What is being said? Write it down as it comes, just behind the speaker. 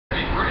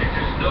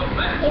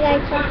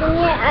guys talking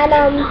here,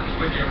 and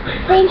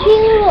thank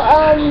you.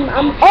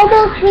 I'm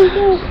almost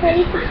reaching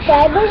 20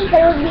 subscribers.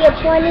 There will be a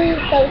 20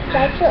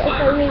 special if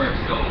I reach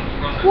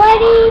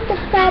 20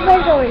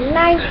 subscribers, or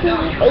 19,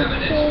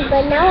 18,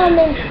 but now I'm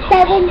in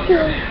 17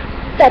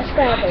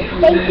 subscribers.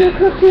 Thank you,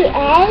 Cookie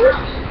N.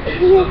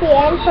 Thank you, Cookie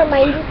N, for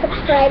my new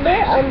subscriber.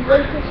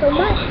 Thank you so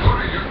much.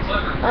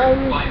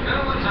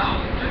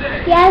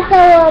 Yeah, so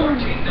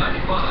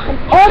I'm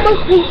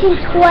almost reaching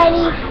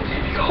 20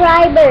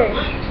 subscribers.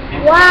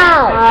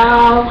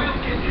 Wow.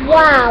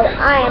 Wow,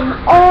 I am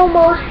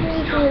almost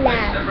reaching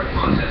that.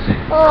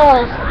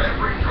 Oh,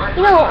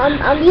 you know,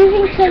 I'm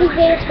using 20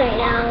 videos right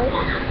now.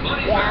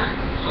 Yeah.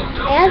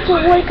 I have to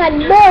work on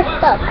more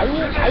stuff. I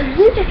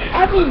use it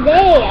every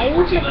day. I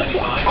use it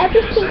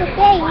every single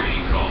day.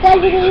 You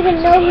guys didn't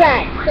even know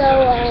that. So,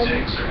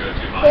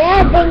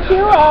 yeah, thank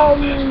you.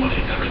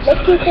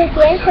 Thank you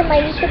again for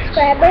my new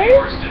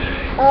subscribers.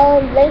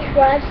 Thanks for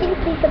watching.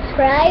 Please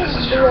subscribe,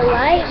 do a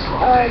like,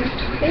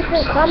 leave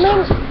a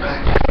comment.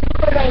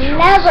 Because I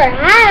never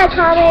had a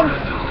comment.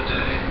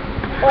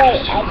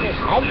 Wait,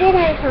 I did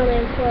have a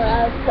comment for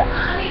us.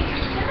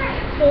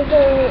 Okay, so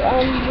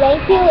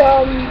thank you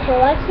for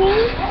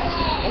watching,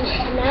 and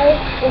now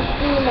we'll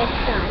see you next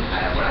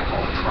time.